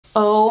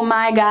Oh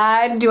my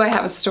God, do I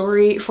have a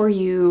story for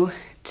you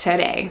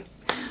today.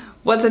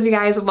 What's up, you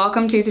guys?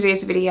 Welcome to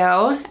today's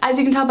video. As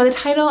you can tell by the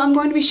title, I'm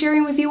going to be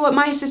sharing with you what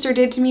my sister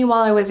did to me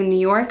while I was in New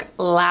York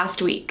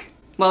last week.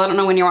 Well, I don't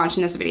know when you're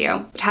watching this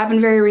video. It happened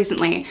very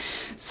recently.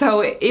 So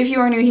if you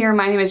are new here,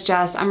 my name is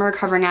Jess. I'm a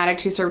recovering addict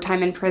who served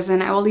time in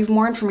prison. I will leave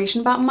more information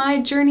about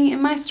my journey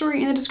and my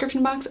story in the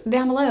description box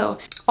down below.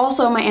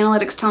 Also, my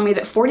analytics tell me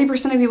that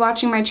 40% of you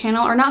watching my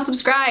channel are not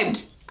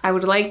subscribed. I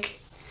would like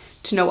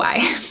to know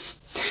why.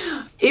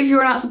 If you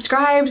are not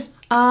subscribed,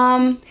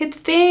 hit the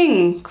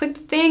thing, click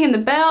the thing and the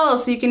bell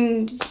so you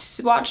can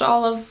watch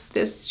all of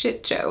this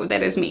shit show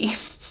that is me.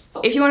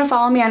 If you want to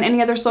follow me on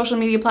any other social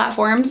media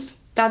platforms,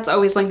 that's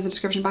always linked in the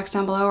description box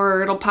down below,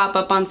 or it'll pop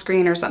up on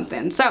screen or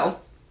something. So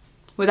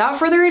without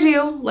further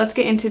ado, let's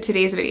get into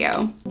today's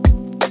video.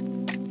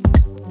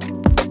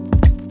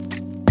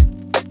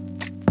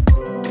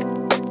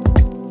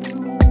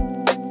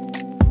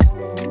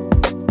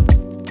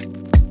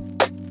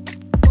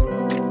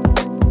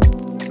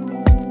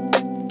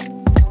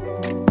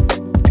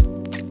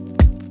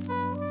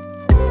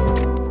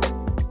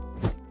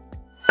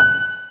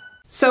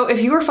 So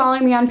if you were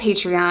following me on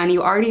Patreon,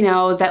 you already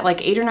know that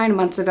like 8 or 9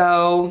 months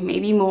ago,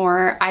 maybe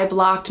more, I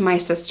blocked my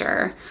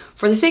sister.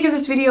 For the sake of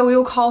this video, we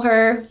will call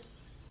her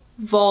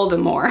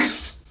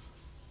Voldemort.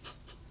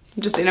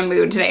 I'm just in a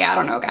mood today. I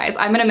don't know, guys.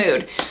 I'm in a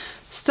mood.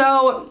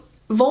 So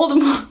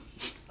Voldemort.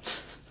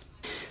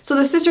 So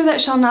the sister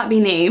that shall not be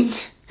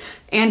named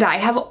and I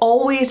have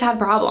always had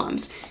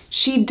problems.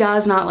 She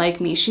does not like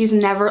me. She's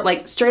never,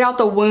 like, straight out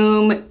the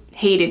womb,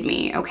 hated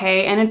me,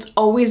 okay? And it's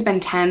always been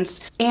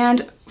tense.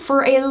 And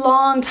for a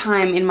long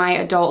time in my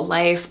adult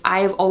life,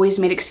 I've always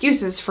made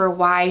excuses for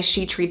why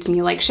she treats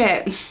me like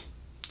shit.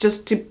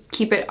 Just to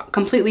keep it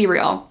completely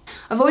real.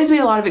 I've always made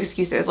a lot of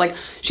excuses, like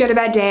she had a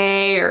bad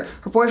day or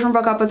her boyfriend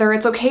broke up with her.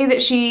 It's okay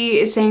that she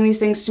is saying these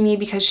things to me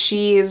because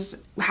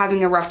she's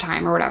having a rough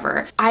time or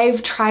whatever.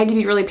 I've tried to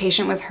be really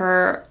patient with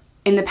her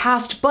in the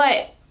past,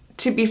 but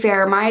to be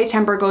fair, my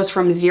temper goes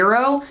from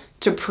 0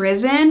 to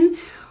prison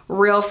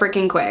real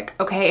freaking quick,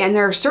 okay? And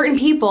there are certain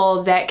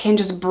people that can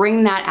just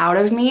bring that out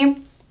of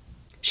me.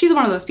 She's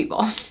one of those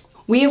people.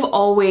 We have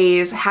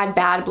always had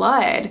bad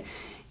blood,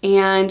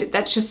 and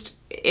that's just,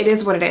 it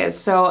is what it is.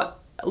 So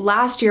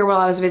last year while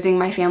I was visiting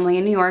my family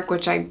in New York,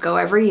 which I go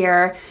every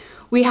year,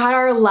 we had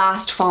our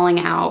last falling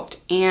out,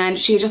 and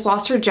she had just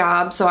lost her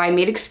job, so I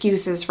made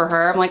excuses for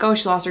her. I'm like, oh,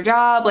 she lost her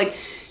job, like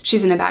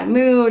she's in a bad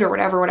mood or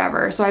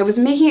whatever. So I was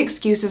making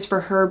excuses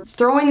for her,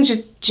 throwing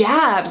just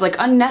jabs, like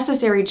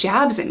unnecessary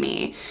jabs at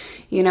me,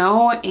 you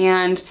know,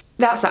 and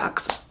that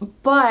sucks.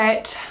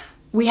 But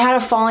we had a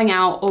falling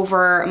out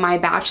over my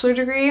bachelor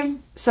degree.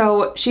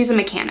 So she's a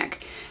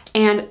mechanic,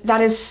 and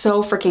that is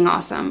so freaking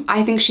awesome.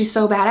 I think she's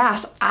so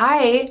badass.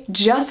 I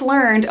just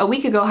learned a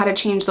week ago how to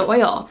change the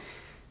oil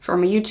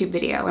from a YouTube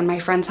video, and my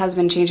friend's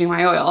husband changing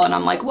my oil, and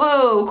I'm like,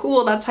 whoa,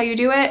 cool, that's how you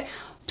do it?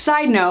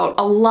 Side note,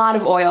 a lot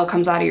of oil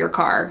comes out of your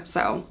car,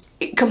 so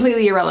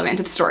completely irrelevant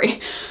to the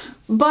story.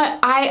 But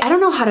I don't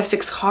know how to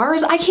fix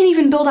cars. I can't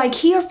even build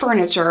IKEA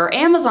furniture or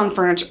Amazon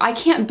furniture. I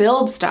can't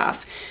build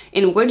stuff.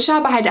 In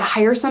woodshop, I had to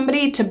hire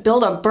somebody to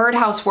build a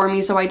birdhouse for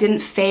me so I didn't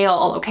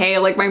fail, okay?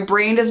 Like, my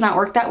brain does not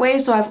work that way,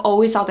 so I've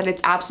always thought that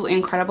it's absolutely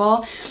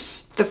incredible.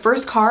 The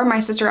first car my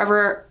sister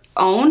ever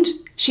owned,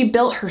 she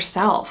built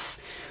herself.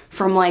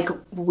 From like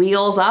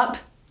wheels up,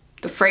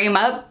 the frame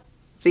up.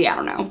 See, I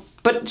don't know.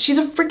 But she's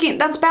a freaking,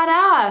 that's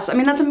badass. I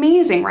mean, that's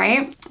amazing,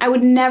 right? I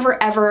would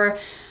never ever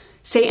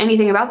say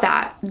anything about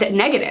that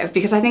negative,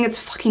 because I think it's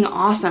fucking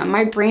awesome.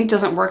 My brain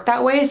doesn't work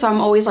that way, so I'm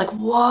always like,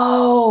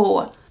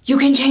 whoa, you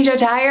can change a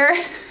tire?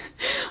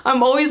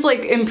 I'm always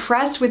like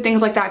impressed with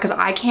things like that because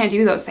I can't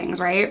do those things,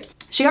 right?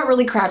 She got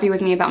really crappy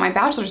with me about my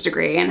bachelor's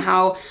degree and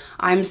how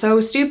I'm so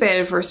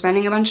stupid for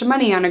spending a bunch of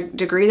money on a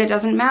degree that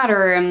doesn't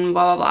matter and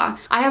blah, blah, blah.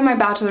 I have my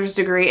bachelor's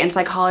degree in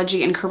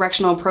psychology and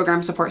correctional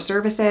program support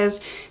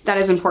services. That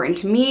is important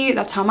to me.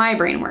 That's how my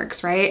brain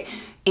works, right?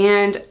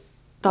 And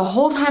the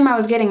whole time I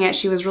was getting it,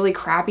 she was really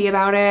crappy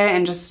about it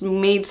and just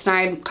made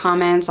snide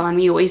comments on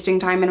me wasting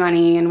time and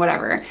money and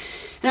whatever.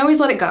 And I always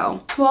let it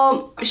go.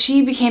 Well,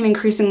 she became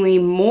increasingly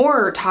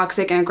more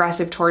toxic and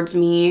aggressive towards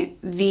me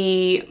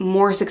the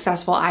more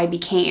successful I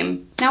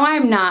became. Now,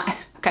 I'm not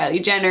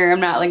Kylie Jenner, I'm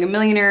not like a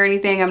millionaire or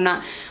anything, I'm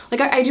not,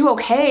 like I do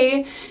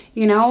okay,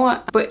 you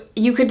know, but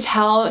you could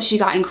tell she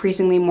got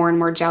increasingly more and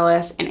more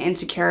jealous and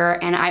insecure,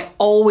 and I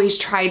always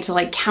tried to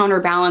like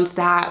counterbalance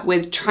that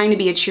with trying to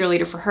be a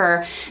cheerleader for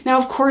her. Now,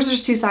 of course,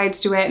 there's two sides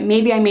to it.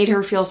 Maybe I made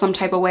her feel some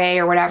type of way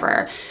or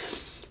whatever,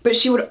 but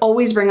she would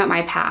always bring up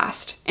my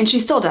past, and she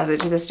still does it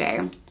to this day.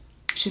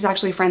 She's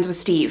actually friends with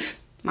Steve,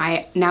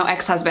 my now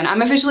ex-husband.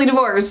 I'm officially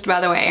divorced, by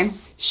the way.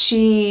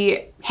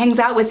 She hangs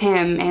out with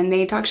him and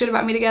they talk shit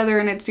about me together,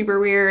 and it's super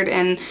weird.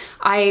 And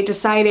I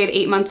decided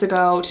 8 months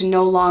ago to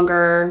no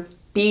longer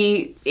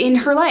be in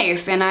her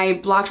life, and I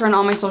blocked her on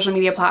all my social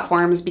media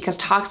platforms because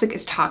toxic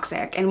is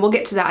toxic, and we'll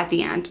get to that at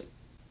the end.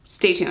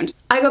 stay tuned.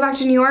 I go back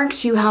to New York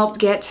to help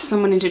get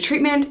someone into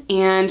treatment,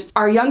 and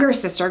our younger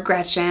sister,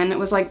 Gretchen,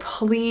 was like,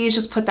 please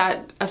just put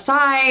that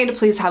aside.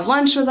 Please have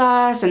lunch with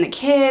us and the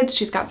kids.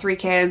 She's got 3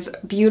 kids,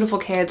 beautiful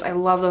kids. I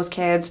love those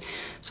kids.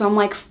 So I'm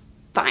like,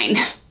 fine.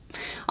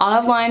 I'll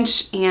have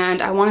lunch,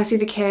 and I want to see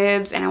the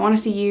kids, and I want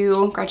to see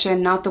you,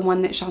 Gretchen, not the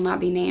one that shall not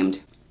be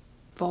named,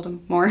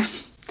 Voldemort.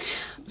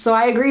 So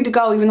I agreed to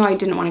go even though I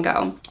didn't want to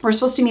go. We're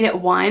supposed to meet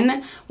at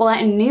 1. Well,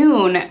 at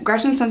noon,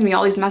 Gretchen sends me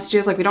all these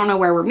messages like we don't know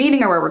where we're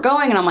meeting or where we're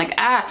going, and I'm like,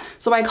 ah.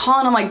 So I call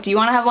and I'm like, do you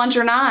want to have lunch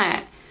or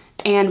not?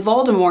 And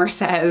Voldemort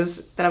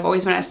says that I've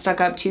always been a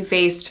stuck-up,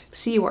 two-faced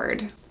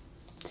C-word.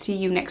 See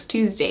you next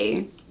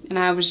Tuesday. And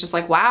I was just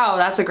like, wow,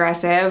 that's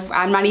aggressive.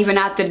 I'm not even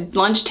at the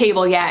lunch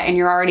table yet and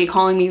you're already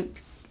calling me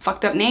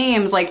fucked up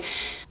names. Like,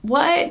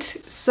 what?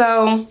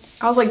 So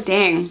I was like,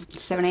 dang,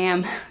 it's 7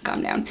 a.m.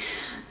 Calm down.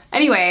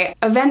 Anyway,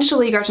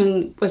 eventually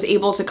Gretchen was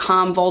able to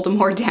calm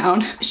Voldemort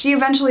down. She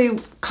eventually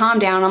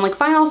calmed down. I'm like,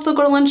 fine, I'll still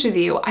go to lunch with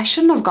you. I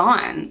shouldn't have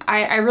gone.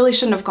 I really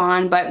shouldn't have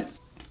gone, but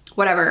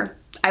whatever,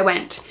 I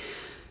went.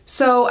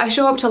 So I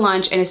show up to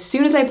lunch, and as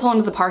soon as I pull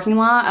into the parking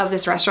lot of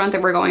this restaurant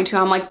that we're going to,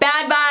 I'm like,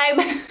 bad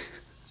vibe.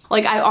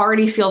 Like, I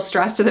already feel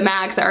stressed to the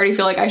max. I already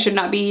feel like I should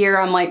not be here.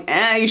 I'm like,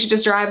 you should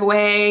just drive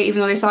away.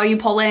 Even though they saw you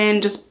pull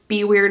in, just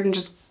be weird and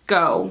just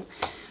go.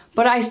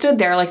 But I stood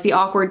there like the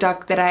awkward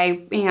duck that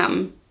I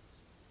am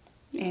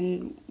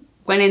and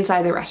went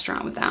inside the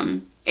restaurant with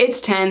them. It's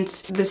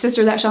tense. The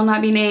sister that shall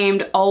not be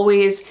named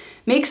always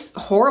makes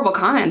horrible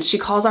comments. She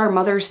calls our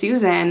mother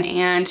Susan,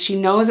 and she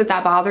knows that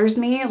that bothers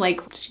me.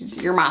 Like, she's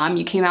your mom,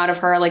 you came out of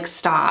her, like,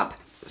 stop.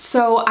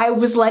 So I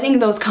was letting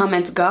those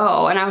comments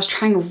go, and I was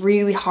trying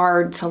really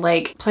hard to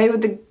like play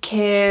with the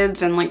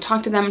kids and like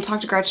talk to them and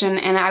talk to Gretchen,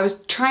 and I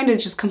was trying to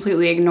just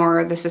completely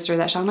ignore the sister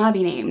that shall not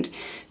be named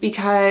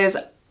because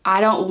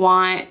I don't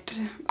want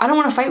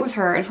to fight with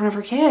her in front of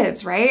her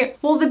kids, right?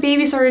 Well, the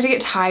baby started to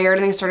get tired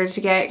and they started to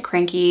get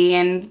cranky,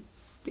 and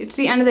it's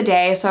the end of the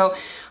day, so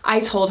I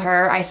told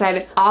her, I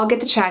said, I'll get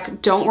the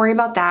check, don't worry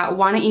about that.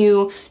 Why don't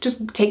you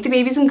just take the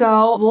babies and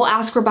go? We'll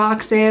ask for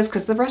boxes,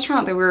 because the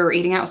restaurant that we were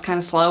eating at was kind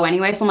of slow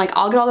anyway. So I'm like,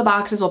 I'll get all the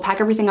boxes, we'll pack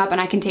everything up,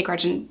 and I can take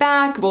Gretchen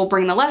back. We'll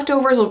bring the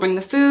leftovers, we'll bring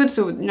the food,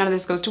 so none of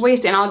this goes to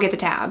waste, and I'll get the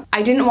tab.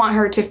 I didn't want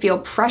her to feel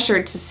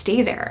pressured to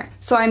stay there.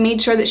 So I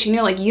made sure that she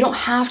knew, like, you don't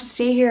have to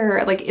stay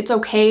here. Like, it's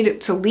okay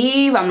to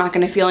leave. I'm not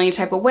gonna feel any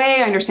type of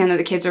way. I understand that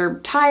the kids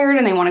are tired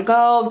and they wanna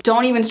go.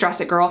 Don't even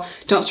stress it, girl.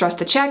 Don't stress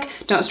the check.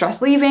 Don't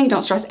stress leaving.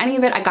 Don't stress any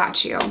of it. I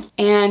got you.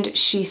 And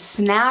she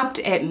snapped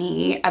at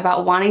me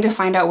about wanting to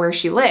find out where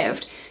she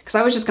lived, because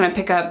I was just gonna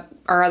pick up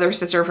our other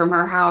sister from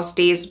her house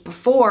days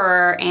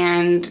before,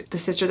 and the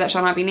sister that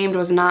shall not be named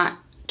was not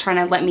trying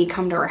to let me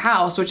come to her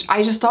house, which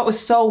I just thought was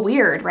so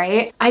weird,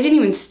 right? I didn't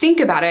even think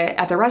about it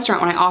at the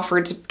restaurant when I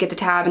offered to get the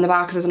tab and the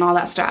boxes and all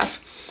that stuff.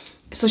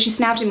 So she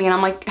snapped at me, and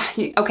I'm like,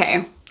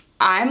 okay,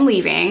 I'm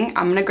leaving.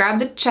 I'm gonna grab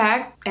the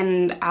check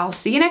and I'll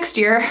see you next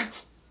year.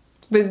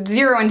 With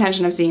zero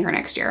intention of seeing her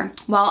next year.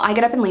 Well, I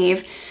get up and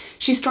leave.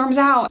 She storms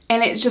out,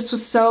 and it just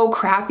was so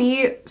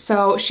crappy.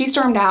 So she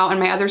stormed out, and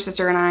my other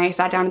sister and I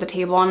sat down at the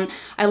table, and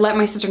I let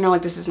my sister know,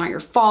 like, this is not your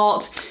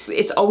fault.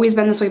 It's always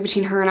been this way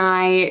between her and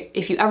I.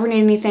 If you ever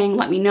need anything,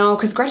 let me know.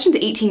 Because Gretchen's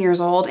 18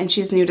 years old and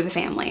she's new to the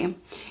family.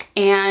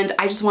 And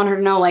I just want her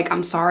to know, like,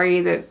 I'm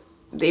sorry that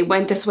they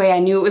went this way. I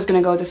knew it was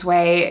gonna go this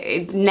way.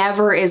 It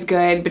never is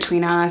good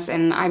between us,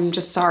 and I'm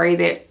just sorry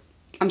that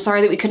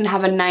we couldn't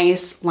have a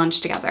nice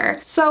lunch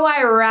together. So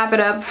I wrap it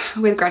up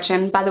with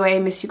Gretchen. By the way, I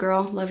miss you,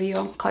 girl. Love you.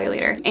 I'll call you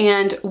later.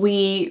 And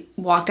we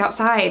walked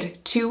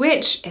outside, to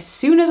which, as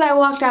soon as I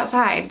walked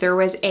outside, there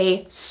was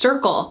a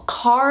circle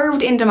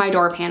carved into my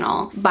door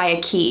panel by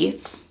a key.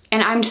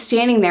 And I'm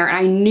standing there, and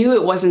I knew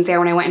it wasn't there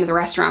when I went into the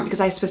restaurant,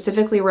 because I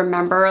specifically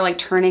remember like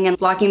turning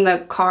and locking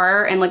the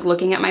car and like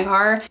looking at my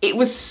car. It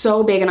was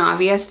so big and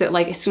obvious that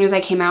like as soon as I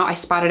came out, I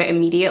spotted it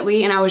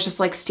immediately, and I was just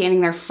like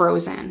standing there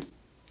frozen.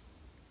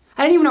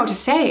 I didn't even know what to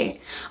say.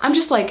 I'm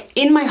just like,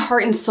 in my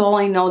heart and soul,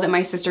 I know that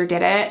my sister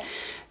did it.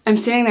 I'm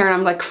sitting there and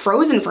I'm like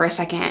frozen for a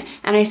second,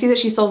 and I see that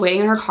she's still waiting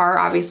in her car,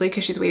 obviously,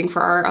 because she's waiting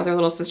for our other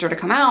little sister to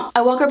come out.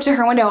 I walk up to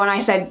her window and I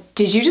said,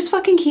 did you just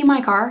fucking key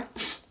my car?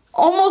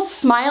 Almost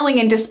smiling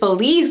in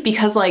disbelief,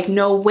 because like,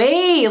 no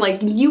way,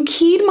 like, you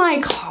keyed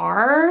my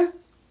car?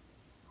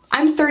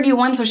 I'm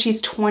 31, so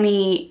she's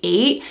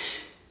 28.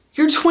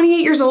 You're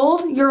 28 years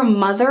old, you're a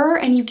mother,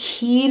 and you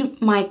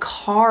keyed my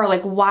car.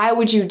 Like, why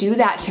would you do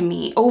that to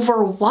me?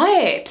 Over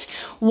what?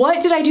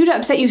 What did I do to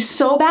upset you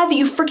so bad that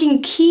you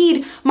freaking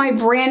keyed my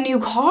brand new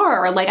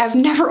car? Like, I've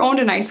never owned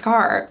a nice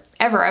car,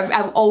 ever.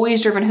 I've always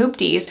driven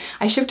hoopties.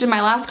 I shifted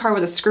my last car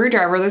with a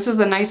screwdriver. This is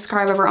the nicest car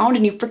I've ever owned,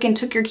 and you freaking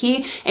took your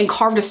key and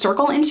carved a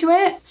circle into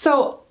it?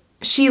 So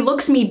she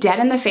looks me dead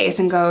in the face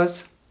and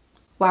goes,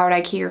 why would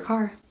I key your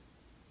car?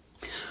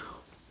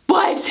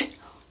 What?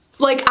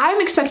 Like, I'm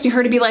expecting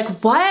her to be like,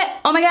 what?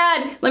 Oh my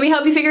God, let me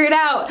help you figure it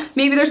out.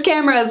 Maybe there's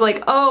cameras.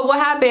 Like, oh, what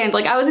happened?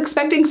 Like, I was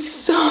expecting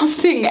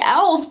something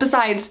else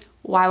besides,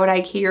 why would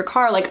I key your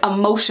car? Like,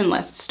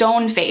 emotionless,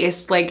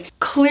 stone-faced. Like,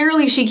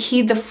 clearly she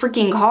keyed the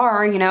freaking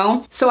car, you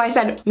know? So I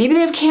said, maybe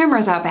they have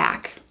cameras out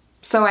back.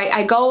 So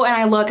I go and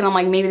I look and I'm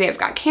like, maybe they've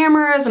got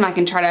cameras and I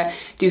can try to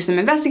do some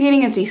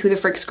investigating and see who the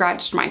frick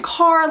scratched my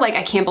car. Like,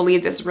 I can't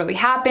believe this really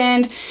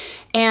happened.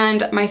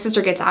 And my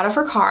sister gets out of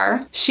her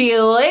car, she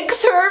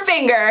licks her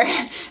finger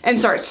and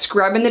starts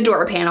scrubbing the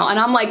door panel. And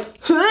I'm like,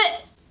 huh!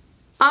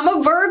 I'm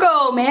a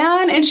Virgo,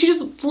 man. And she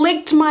just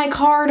licked my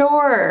car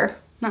door.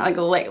 Not like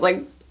a lick,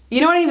 like, you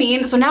know what I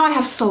mean? So now I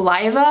have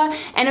saliva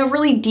and a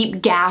really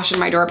deep gash in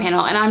my door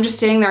panel, and I'm just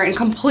sitting there in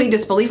complete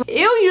disbelief.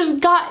 Ew,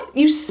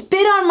 you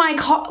spit on my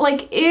car.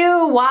 Like,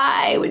 ew,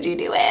 why would you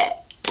do it?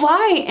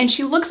 Why? And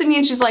she looks at me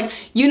and she's like,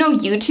 you know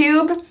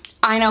YouTube?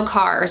 I know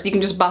cars. You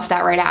can just buff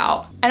that right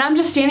out. And I'm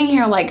just standing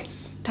here like,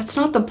 that's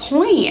not the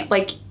point.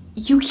 Like,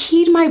 you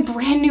keyed my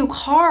brand new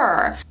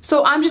car.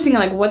 So I'm just thinking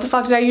like, what the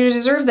fuck did I do to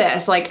deserve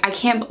this? Like,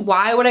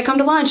 why would I come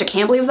to lunch? I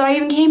can't believe that I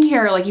even came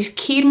here. Like, you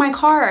keyed my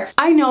car.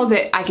 I know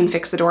that I can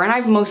fix the door and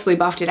I've mostly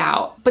buffed it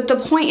out. But the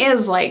point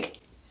is, like,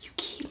 you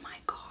keyed my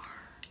car.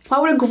 Why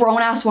would a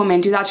grown ass woman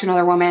do that to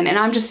another woman? And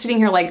I'm just sitting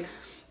here like,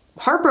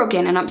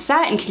 heartbroken and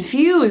upset and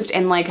confused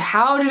and like,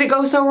 how did it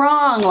go so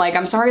wrong? Like,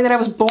 I'm sorry that I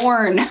was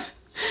born.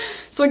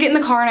 So I get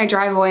in the car and I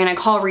drive away and I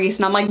call Reece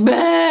and I'm like,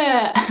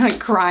 bleh, like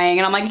crying.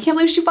 And I'm like, I can't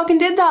believe she fucking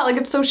did that. Like,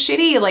 it's so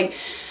shitty. Like,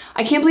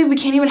 I can't believe we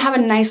can't even have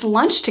a nice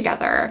lunch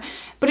together.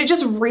 But it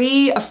just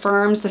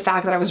reaffirms the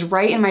fact that I was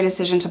right in my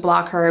decision to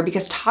block her,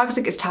 because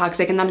toxic is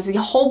toxic, and that is the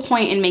whole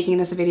point in making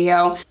this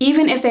video.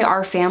 Even if they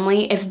are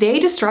family, if they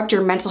disrupt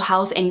your mental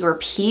health and your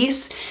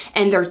peace,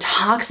 and they're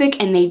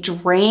toxic and they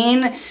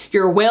drain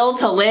your will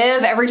to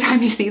live every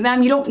time you see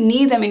them, you don't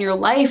need them in your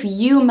life.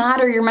 You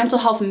matter, your mental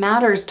health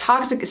matters.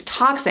 Toxic is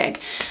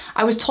toxic.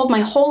 I was told my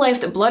whole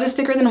life that blood is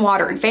thicker than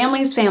water and family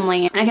is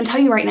family. And I can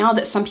tell you right now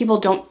that some people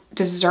don't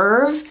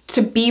deserve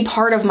to be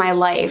part of my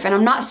life. And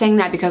I'm not saying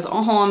that because,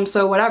 oh, I'm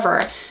so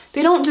whatever.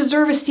 They don't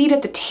deserve a seat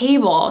at the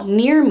table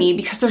near me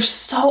because they're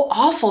so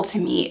awful to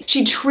me.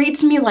 She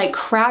treats me like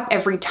crap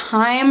every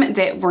time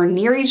that we're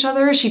near each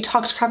other. She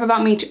talks crap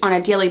about me on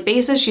a daily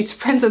basis. She's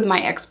friends with my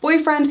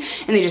ex-boyfriend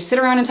and they just sit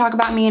around and talk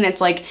about me, and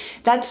it's like,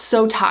 that's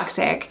so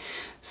toxic.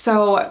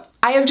 So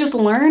I have just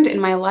learned in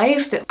my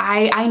life that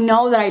I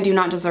know that I do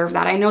not deserve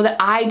that. I know that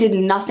I did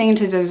nothing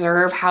to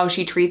deserve how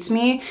she treats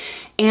me.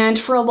 And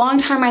for a long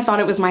time, I thought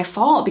it was my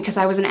fault because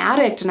I was an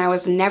addict and I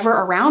was never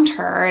around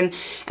her, and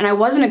I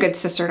wasn't a good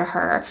sister to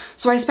her.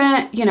 So I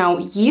spent, you know,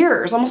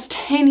 years, almost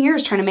 10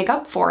 years trying to make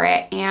up for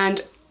it.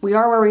 And we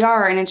are where we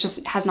are, and it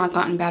just has not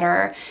gotten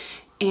better.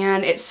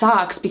 And it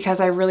sucks because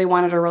I really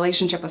wanted a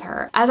relationship with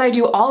her, as I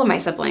do all of my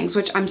siblings,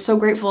 which I'm so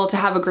grateful to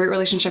have a great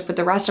relationship with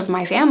the rest of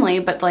my family.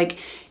 But like,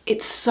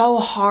 it's so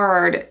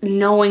hard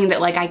knowing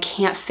that like I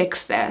can't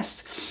fix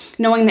this,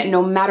 knowing that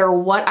no matter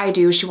what I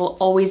do, she will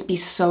always be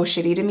so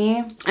shitty to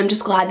me. I'm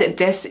just glad that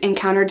this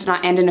encounter did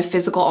not end in a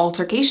physical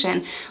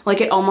altercation like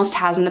it almost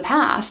has in the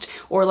past,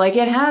 or like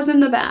it has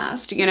in the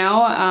past, you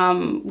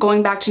know?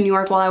 Going back to New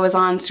York while I was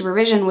on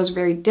supervision was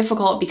very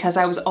difficult because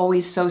I was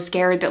always so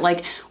scared that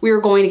like we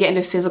were going to get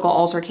into physical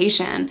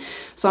altercation.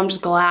 So I'm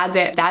just glad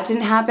that that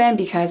didn't happen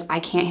because I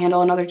can't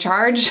handle another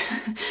charge.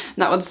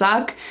 That would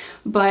suck.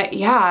 But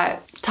yeah,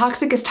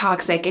 toxic is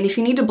toxic. And if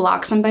you need to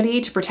block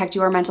somebody to protect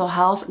your mental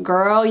health,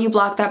 girl, you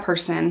block that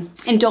person.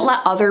 And don't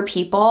let other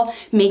people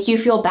make you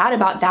feel bad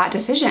about that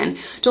decision.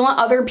 Don't let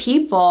other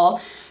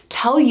people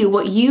tell you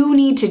what you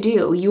need to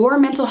do. Your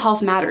mental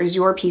health matters,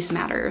 your peace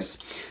matters.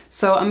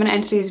 So I'm gonna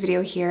end today's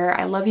video here.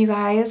 I love you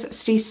guys.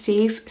 Stay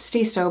safe,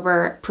 stay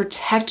sober,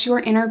 protect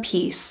your inner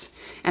peace,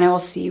 and I will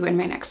see you in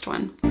my next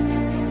one.